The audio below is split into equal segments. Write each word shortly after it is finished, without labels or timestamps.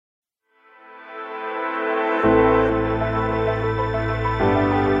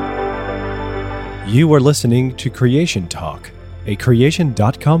You are listening to Creation Talk, a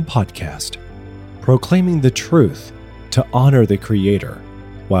Creation.com podcast, proclaiming the truth to honor the Creator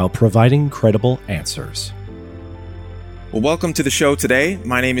while providing credible answers. Well, welcome to the show today.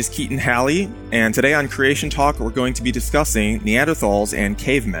 My name is Keaton Halley, and today on Creation Talk, we're going to be discussing Neanderthals and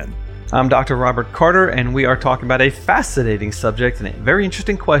cavemen. I'm Dr. Robert Carter, and we are talking about a fascinating subject and a very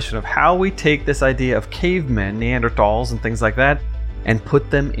interesting question of how we take this idea of cavemen, Neanderthals, and things like that, and put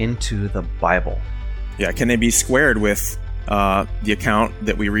them into the Bible. Yeah, can they be squared with the account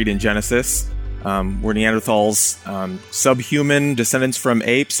that we read in Genesis? Were Neanderthals subhuman descendants from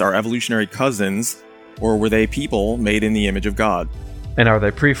apes, our evolutionary cousins, or were they people made in the image of God? And are they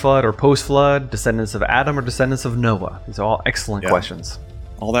pre-flood or post-flood, descendants of Adam or descendants of Noah? These are all excellent questions.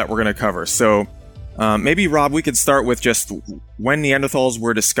 All that we're going to cover. So maybe, Rob, we could start with just when Neanderthals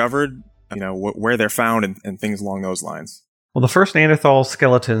were discovered, where they're found and things along those lines. Well, the first Neanderthal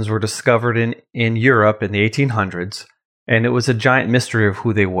skeletons were discovered in Europe in the 1800s, and it was a giant mystery of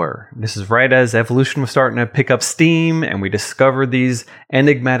who they were. This is right as evolution was starting to pick up steam, and we discovered these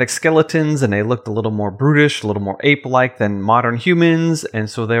enigmatic skeletons, and they looked a little more brutish, a little more ape-like than modern humans, and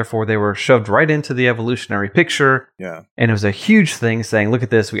so therefore they were shoved right into the evolutionary picture. Yeah. And it was a huge thing saying, look at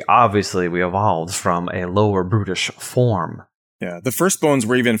this, we evolved from a lower brutish form. Yeah, the first bones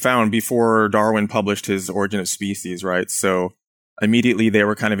were even found before Darwin published his Origin of Species, right? So immediately they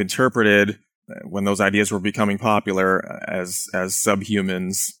were kind of interpreted when those ideas were becoming popular as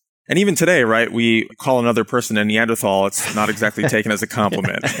subhumans. And even today, right, we call another person a Neanderthal. It's not exactly taken as a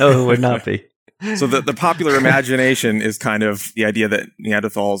compliment. No, it would not be. So the popular imagination is kind of the idea that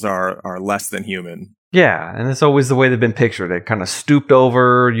Neanderthals are less than human. Yeah, and it's always the way they've been pictured. They're kind of stooped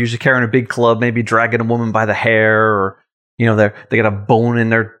over, usually carrying a big club, maybe dragging a woman by the hair, or they got a bone in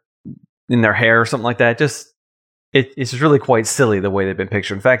their hair or something like that. It's really quite silly the way they've been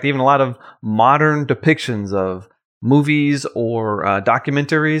pictured. In fact, even a lot of modern depictions of movies or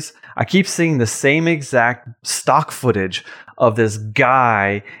documentaries, I keep seeing the same exact stock footage of this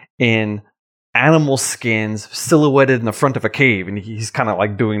guy in animal skins silhouetted in the front of a cave, and he's kind of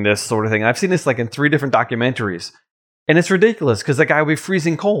like doing this sort of thing. I've seen this like in 3 different documentaries, and it's ridiculous because the guy would be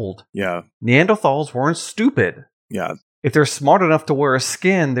freezing cold. Yeah, Neanderthals weren't stupid. Yeah. If they're smart enough to wear a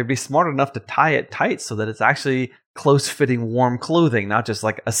skin, they'd be smart enough to tie it tight so that it's actually close-fitting, warm clothing, not just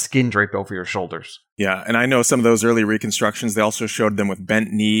like a skin draped over your shoulders. Yeah, and I know some of those early reconstructions, they also showed them with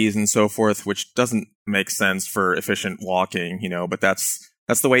bent knees and so forth, which doesn't make sense for efficient walking, but that's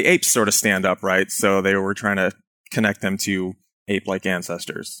the way apes sort of stand up, right? So they were trying to connect them to ape-like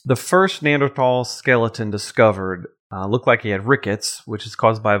ancestors. The first Neanderthal skeleton discovered looked like he had rickets, which is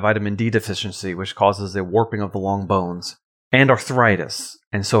caused by a vitamin D deficiency, which causes the warping of the long bones, and arthritis.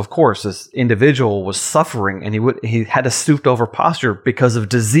 And so, of course, this individual was suffering, and he had a stooped-over posture because of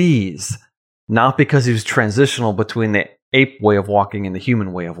disease, not because he was transitional between the ape way of walking and the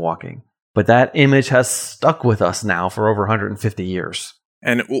human way of walking. But that image has stuck with us now for over 150 years.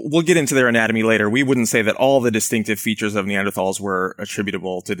 And we'll get into their anatomy later. We wouldn't say that all the distinctive features of Neanderthals were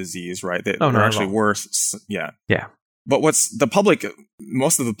attributable to disease, right? There actually were. Yeah. Yeah. But most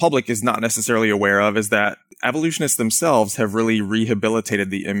of the public is not necessarily aware of is that evolutionists themselves have really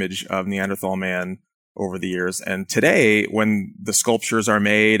rehabilitated the image of Neanderthal man over the years. And today, when the sculptures are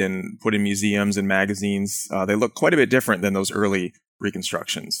made and put in museums and magazines, they look quite a bit different than those early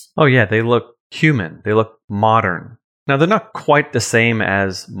reconstructions. Oh, yeah. They look human. They look modern. Now, they're not quite the same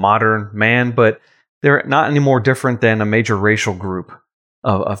as modern man, but they're not any more different than a major racial group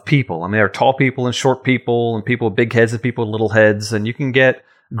of people. I mean, there are tall people and short people and people with big heads and people with little heads. And you can get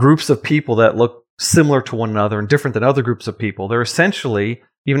groups of people that look similar to one another and different than other groups of people. They're essentially,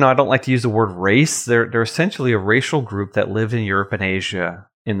 even though I don't like to use the word race, they're essentially a racial group that lived in Europe and Asia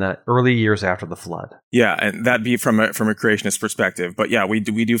in the early years after the flood. Yeah, and that'd be from a creationist perspective. But yeah, we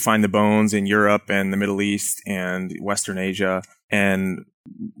do find the bones in Europe and the Middle East and Western Asia. And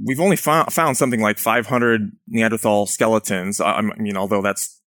we've only found something like 500 Neanderthal skeletons. Although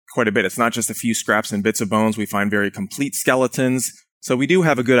that's quite a bit. It's not just a few scraps and bits of bones. We find very complete skeletons. So we do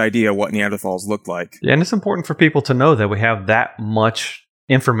have a good idea what Neanderthals looked like. Yeah, and it's important for people to know that we have that much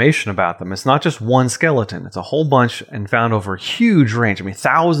information about them. It's not just one skeleton. It's a whole bunch and found over a huge range. I mean,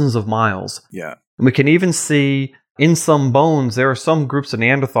 thousands of miles. Yeah. And we can even see in some bones, there are some groups of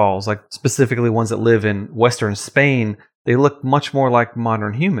Neanderthals, like specifically ones that live in Western Spain. They look much more like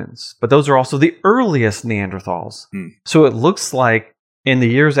modern humans. But those are also the earliest Neanderthals. So it looks like in the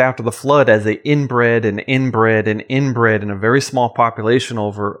years after the flood, as they inbred and inbred and inbred in a very small population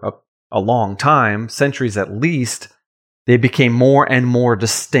over a long time, centuries at least, they became more and more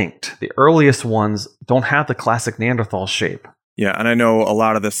distinct. The earliest ones don't have the classic Neanderthal shape. Yeah, and I know a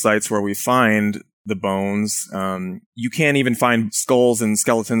lot of the sites where we find the bones. You can't even find skulls and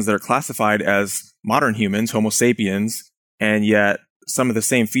skeletons that are classified as modern humans, Homo sapiens, and yet some of the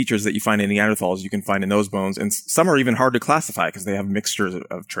same features that you find in Neanderthals, you can find in those bones. And some are even hard to classify because they have mixtures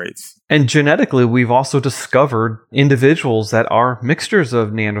of traits. And genetically, we've also discovered individuals that are mixtures of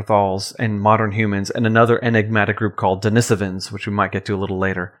Neanderthals and modern humans, and another enigmatic group called Denisovans, which we might get to a little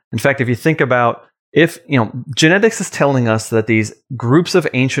later. In fact, if you think about, genetics is telling us that these groups of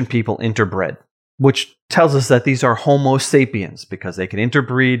ancient people interbred, which tells us that these are Homo sapiens because they can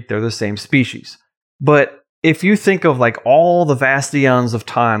interbreed, they're the same species. But if you think of like all the vast eons of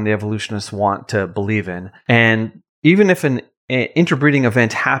time the evolutionists want to believe in, and even if an interbreeding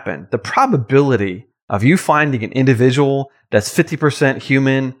event happened, the probability of you finding an individual that's 50%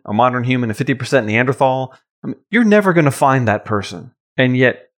 human, a modern human, and 50% Neanderthal, you're never going to find that person. And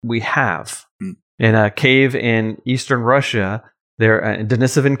yet we have. In a cave in eastern Russia, there, in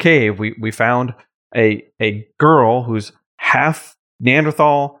Denisovan cave, we found a girl who's half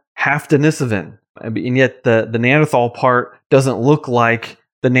Neanderthal, half Denisovan. And yet the Neanderthal part doesn't look like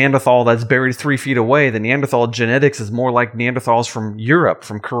the Neanderthal that's buried 3 feet away. The Neanderthal genetics is more like Neanderthals from Europe,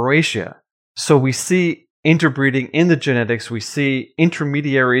 from Croatia. So we see interbreeding in the genetics. We see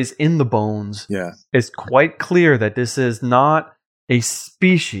intermediaries in the bones. Yeah. It's quite clear that this is not a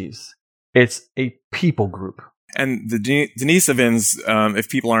species. It's a people group. And the Denisovans, if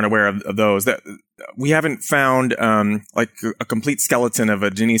people aren't aware of those, that we haven't found like a complete skeleton of a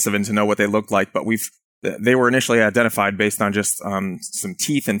Denisovan to know what they look like, but they were initially identified based on just some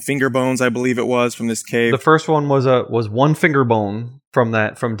teeth and finger bones, I believe it was, from this cave. The first one was one finger bone from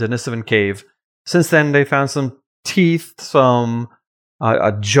Denisovan cave. Since then, they found some teeth, some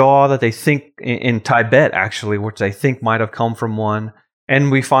a jaw that they think in Tibet actually, which they think might have come from one,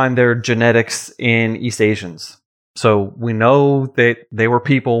 and we find their genetics in East Asians. So we know that they were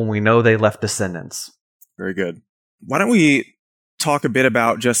people, and we know they left descendants. Very good. Why don't we talk a bit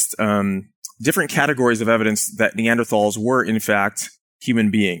about just different categories of evidence that Neanderthals were, in fact,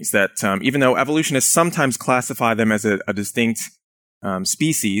 human beings? That even though evolutionists sometimes classify them as a distinct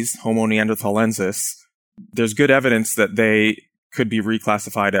species, Homo neanderthalensis, there's good evidence that they could be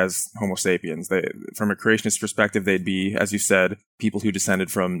reclassified as Homo sapiens. From a creationist perspective, they'd be, as you said, people who descended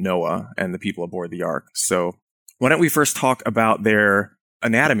from Noah and the people aboard the Ark. So why don't we first talk about their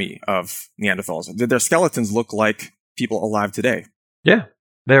anatomy of Neanderthals? Did their skeletons look like people alive today? Yeah.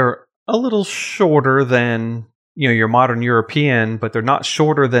 They're a little shorter than your modern European, but they're not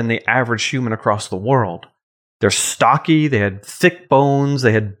shorter than the average human across the world. They're stocky, they had thick bones,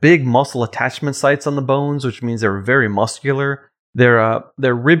 they had big muscle attachment sites on the bones, which means they were very muscular. Their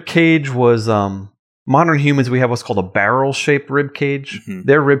rib cage was modern humans, we have what's called a barrel-shaped rib cage. Mm-hmm.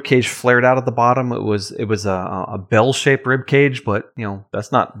 Their rib cage flared out at the bottom. It was a bell-shaped rib cage, but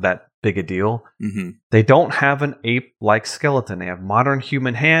that's not that big a deal. Mm-hmm. They don't have an ape-like skeleton. They have modern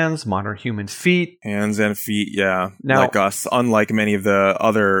human hands, modern human feet. Hands and feet, yeah. Now, like us, unlike many of the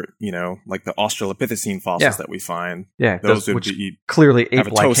other, like the Australopithecine fossils that we find. Yeah, those would be clearly ape-like have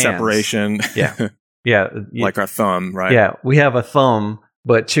a toe hands. Separation. Yeah. Yeah. Like our thumb, right? Yeah, we have a thumb,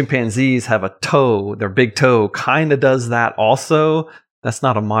 but chimpanzees have a toe. Their big toe kind of does that also. That's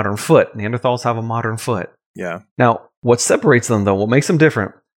not a modern foot. Neanderthals have a modern foot. Yeah. Now, what separates them, though, what makes them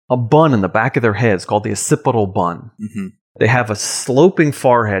different, a bun in the back of their heads called the occipital bun. Mm-hmm. They have a sloping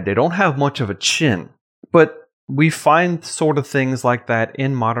forehead. They don't have much of a chin. But we find sort of things like that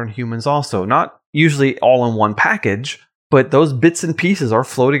in modern humans also. Not usually all in one package, but those bits and pieces are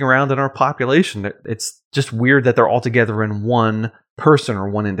floating around in our population. It's just weird that they're all together in one person or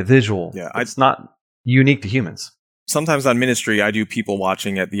one individual. Yeah, it's not unique to humans. Sometimes on ministry, I do people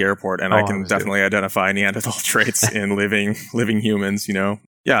watching at the airport, and I can definitely identify Neanderthal traits in living humans,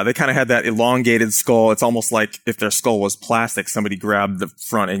 Yeah, they kind of had that elongated skull. It's almost like if their skull was plastic, somebody grabbed the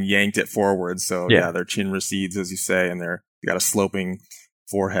front and yanked it forward. So yeah their chin recedes, as you say, and they got a sloping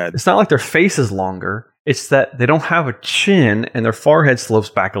forehead. It's not like their face is longer. It's that they don't have a chin and their forehead slopes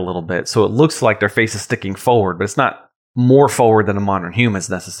back a little bit. So it looks like their face is sticking forward, but it's not more forward than a modern humans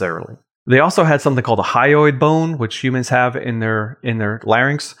necessarily. They also had something called a hyoid bone, which humans have in their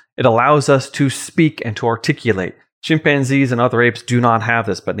larynx. It allows us to speak and to articulate. Chimpanzees and other apes do not have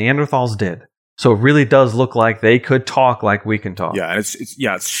this, but Neanderthals did. So it really does look like they could talk like we can talk. Yeah, and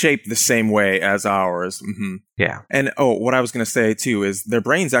it's shaped the same way as ours. Mm-hmm. Yeah. And what I was going to say too is their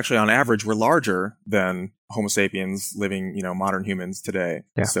brains actually on average were larger than Homo sapiens living, modern humans today.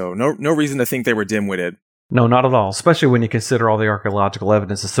 Yeah. So no reason to think they were dim-witted. No, not at all, especially when you consider all the archaeological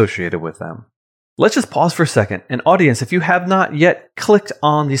evidence associated with them. Let's just pause for a second. And audience, if you have not yet clicked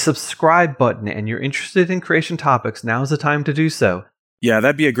on the subscribe button and you're interested in creation topics, now is the time to do so. Yeah,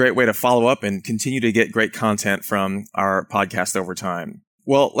 that'd be a great way to follow up and continue to get great content from our podcast over time.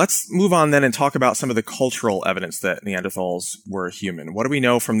 Well, let's move on then and talk about some of the cultural evidence that Neanderthals were human. What do we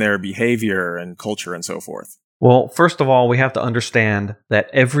know from their behavior and culture and so forth? Well, first of all, we have to understand that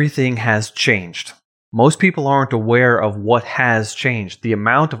everything has changed. Most people aren't aware of what has changed. The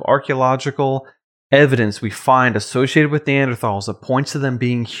amount of archaeological evidence we find associated with Neanderthals that points to them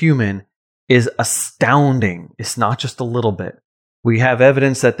being human is astounding. It's not just a little bit. We have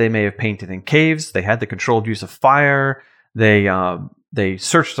evidence that they may have painted in caves. They had the controlled use of fire. They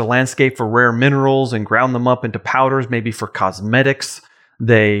searched the landscape for rare minerals and ground them up into powders, maybe for cosmetics.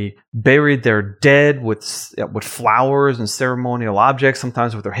 They buried their dead with flowers and ceremonial objects,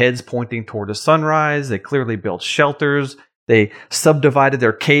 sometimes with their heads pointing toward the sunrise. They clearly built shelters. They subdivided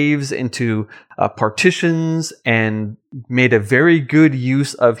their caves into partitions and made a very good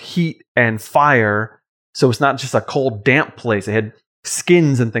use of heat and fire. So it's not just a cold, damp place. They had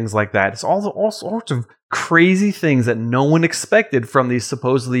skins and things like that. It's all sorts of crazy things that no one expected from these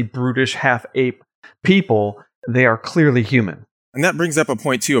supposedly brutish half-ape people. They are clearly human. And that brings up a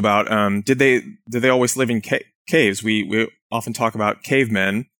point too about did they always live in caves? We often talk about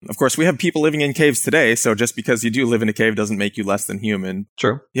cavemen. Of course, we have people living in caves today, so just because you do live in a cave doesn't make you less than human.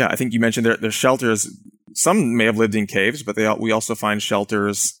 True. Yeah, I think you mentioned their shelters. Some may have lived in caves, but we also find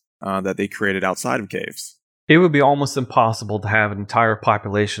shelters that they created outside of caves. It would be almost impossible to have an entire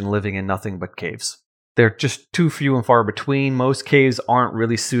population living in nothing but caves. They're just too few and far between. Most caves aren't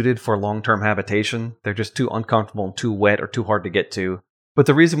really suited for long-term habitation. They're just too uncomfortable and too wet or too hard to get to. But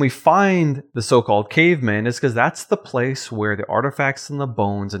the reason we find the so-called cavemen is because that's the place where the artifacts and the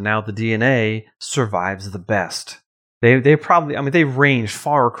bones and now the DNA survives the best. They ranged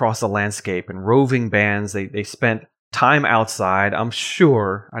far across the landscape in roving bands. They spent time outside. I'm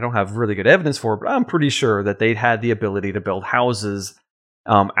sure, I don't have really good evidence for it, but I'm pretty sure that they had the ability to build houses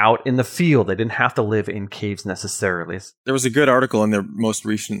out in the field. They didn't have to live in caves necessarily. There was a good article in their most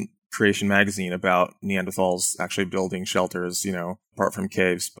recent Creation magazine about Neanderthals actually building shelters, apart from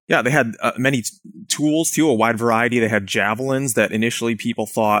caves. But yeah, they had many tools too, a wide variety. They had javelins that initially people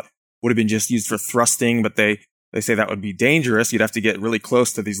thought would have been just used for thrusting, but they say that would be dangerous. You'd have to get really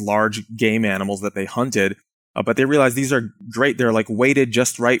close to these large game animals that they hunted. But they realized these are great. They're like weighted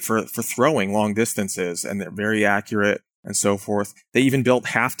just right for throwing long distances, and they're very accurate and so forth. They even built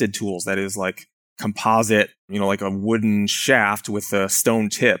hafted tools, that is like composite, like a wooden shaft with a stone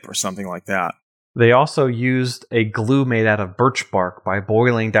tip or something like that. They also used a glue made out of birch bark by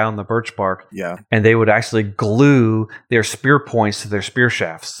boiling down the birch bark. Yeah. And they would actually glue their spear points to their spear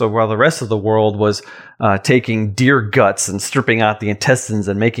shafts. So while the rest of the world was taking deer guts and stripping out the intestines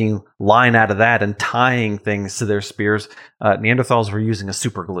and making line out of that and tying things to their spears, Neanderthals were using a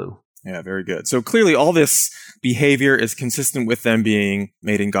super glue. Yeah, very good. So clearly all this behavior is consistent with them being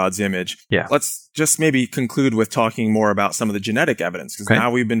made in God's image. Yeah. Let's just maybe conclude with talking more about some of the genetic evidence, because now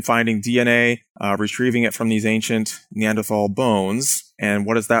we've been finding DNA, retrieving it from these ancient Neanderthal bones. And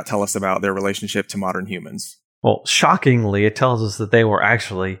what does that tell us about their relationship to modern humans? Well, shockingly, it tells us that they were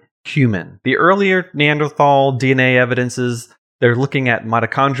actually human. The earlier Neanderthal DNA evidences, they're looking at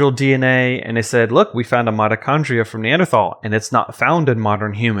mitochondrial DNA, and they said, look, we found a mitochondria from Neanderthal, and it's not found in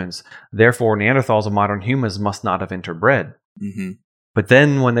modern humans. Therefore, Neanderthals and modern humans must not have interbred. Mm-hmm. But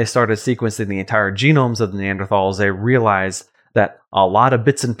then when they started sequencing the entire genomes of the Neanderthals, they realized that a lot of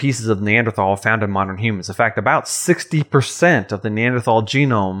bits and pieces of Neanderthal are found in modern humans. In fact, about 60% of the Neanderthal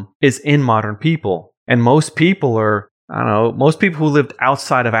genome is in modern people. And most people most people who lived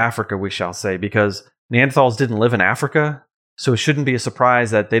outside of Africa, we shall say, because Neanderthals didn't live in Africa. So it shouldn't be a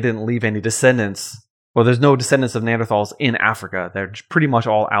surprise that they didn't leave any descendants. Well, there's no descendants of Neanderthals in Africa. They're pretty much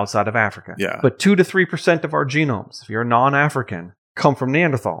all outside of Africa. Yeah. But 2 to 3% of our genomes, if you're non-African, come from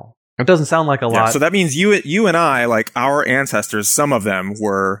Neanderthal. It doesn't sound like a lot. So that means you and I, like our ancestors, some of them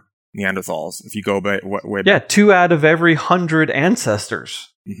were Neanderthals. If you go way back. Yeah, 2 out of every 100 ancestors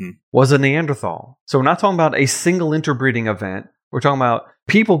was a Neanderthal. So we're not talking about a single interbreeding event. We're talking about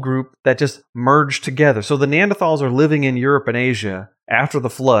people group that just merged together. So the Neanderthals are living in Europe and Asia after the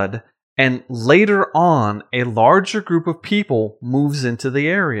flood, and later on, a larger group of people moves into the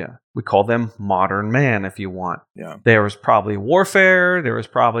area. We call them modern man, if you want. Yeah. There was probably warfare, there was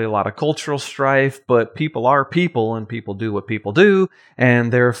probably a lot of cultural strife, but people are people, and people do what people do,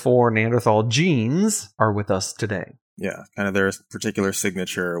 and therefore Neanderthal genes are with us today. Yeah, kind of their particular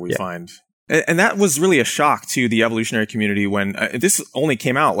signature we find. And that was really a shock to the evolutionary community when this only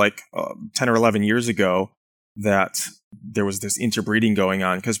came out like 10 or 11 years ago, that there was this interbreeding going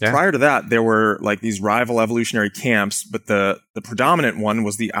on. Because prior to that, there were like these rival evolutionary camps, but the predominant one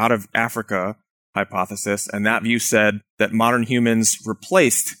was the out of Africa hypothesis. And that view said that modern humans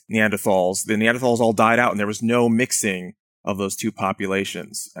replaced Neanderthals. The Neanderthals all died out and there was no mixing of those two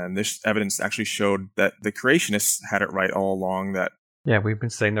populations. And this evidence actually showed that the creationists had it right all along, that Yeah, we've been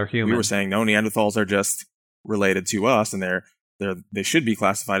saying they're human. we were saying, no, Neanderthals are just related to us and they should be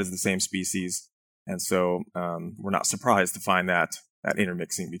classified as the same species. And so we're not surprised to find that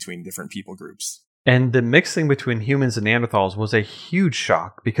intermixing between different people groups. And the mixing between humans and Neanderthals was a huge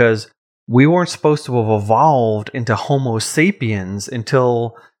shock because we weren't supposed to have evolved into Homo sapiens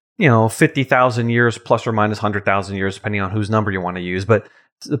until, 50,000 years plus or minus 100,000 years, depending on whose number you want to use. But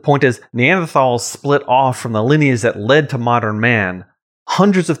the point is, Neanderthals split off from the lineage that led to modern man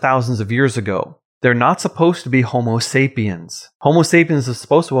hundreds of thousands of years ago. They're not supposed to be Homo sapiens. Homo sapiens is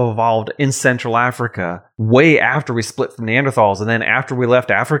supposed to have evolved in Central Africa way after we split from Neanderthals. And then after we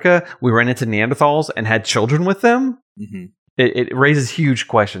left Africa, we ran into Neanderthals and had children with them. Mm-hmm. It raises huge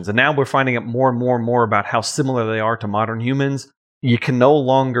questions. And now we're finding out more and more and more about how similar they are to modern humans. You can no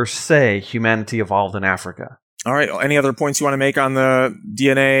longer say humanity evolved in Africa. All right. Any other points you want to make on the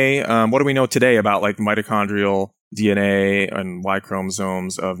DNA? What do we know today about like mitochondrial DNA and Y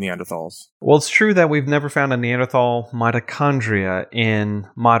chromosomes of Neanderthals? Well, it's true that we've never found a Neanderthal mitochondria in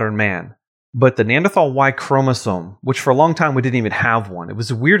modern man. But the Neanderthal Y chromosome, which for a long time we didn't even have one, it was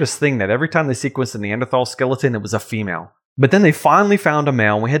the weirdest thing that every time they sequenced the Neanderthal skeleton, it was a female. But then they finally found a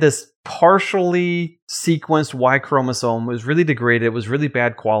male, and we had this partially sequenced Y chromosome. It was really degraded. It was really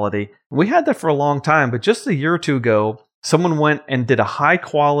bad quality. We had that for a long time, but just a year or two ago, someone went and did a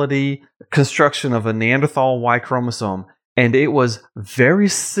high-quality construction of a Neanderthal Y chromosome, and it was very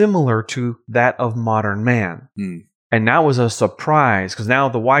similar to that of modern man. And that was a surprise, because now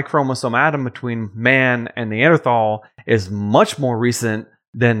the Y chromosome atom between man and Neanderthal is much more recent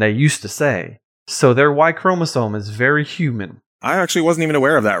than they used to say. So their Y chromosome is very human. I actually wasn't even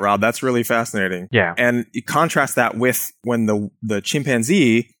aware of that, Rob. That's really fascinating. Yeah. And you contrast that with when the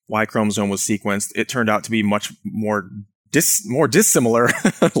chimpanzee Y chromosome was sequenced, it turned out to be much more dissimilar,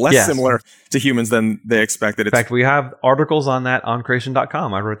 less similar to humans than they expected. In fact, we have articles on that on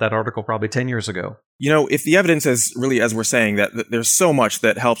creation.com. I wrote that article probably 10 years ago. If the evidence is really, as we're saying, that there's so much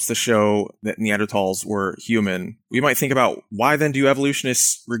that helps to show that Neanderthals were human, we might think about why then do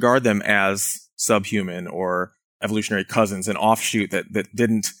evolutionists regard them as subhuman or evolutionary cousins, an offshoot that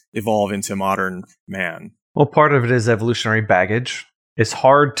didn't evolve into modern man? Well, part of it is evolutionary baggage. It's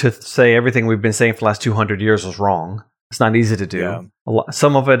hard to say everything we've been saying for the last 200 years was wrong. It's not easy to do. Yeah.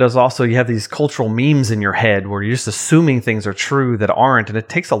 Some of it is also you have these cultural memes in your head where you're just assuming things are true that aren't, and it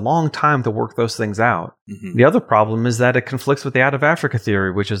takes a long time to work those things out. Mm-hmm. The other problem is that it conflicts with the out of Africa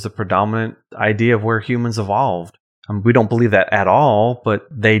theory, which is the predominant idea of where humans evolved. We don't believe that at all, but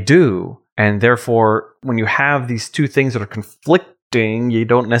they do. And therefore, when you have these two things that are conflicting, you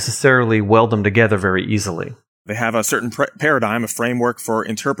don't necessarily weld them together very easily. They have a certain paradigm, a framework for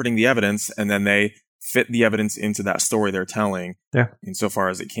interpreting the evidence, and then they fit the evidence into that story they're telling, insofar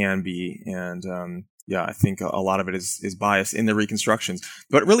as it can be. And I think a lot of it is bias in the reconstructions.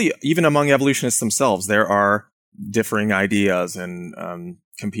 But really, even among evolutionists themselves, there are differing ideas and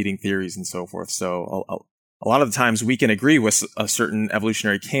competing theories and so forth. So a lot of the times we can agree with a certain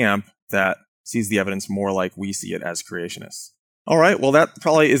evolutionary camp that sees the evidence more like we see it as creationists. All right, well, that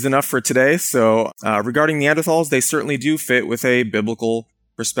probably is enough for today. So regarding Neanderthals, they certainly do fit with a biblical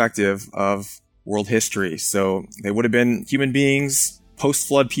perspective of world history. So they would have been human beings,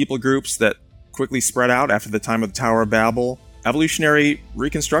 post-flood people groups that quickly spread out after the time of the Tower of Babel. Evolutionary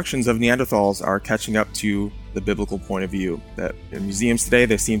reconstructions of Neanderthals are catching up to the biblical point of view. That in museums today,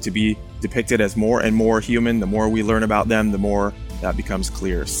 they seem to be depicted as more and more human. The more we learn about them, the more that becomes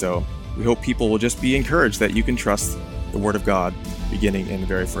clear. So we hope people will just be encouraged that you can trust the Word of God beginning in the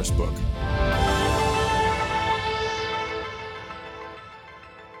very first book.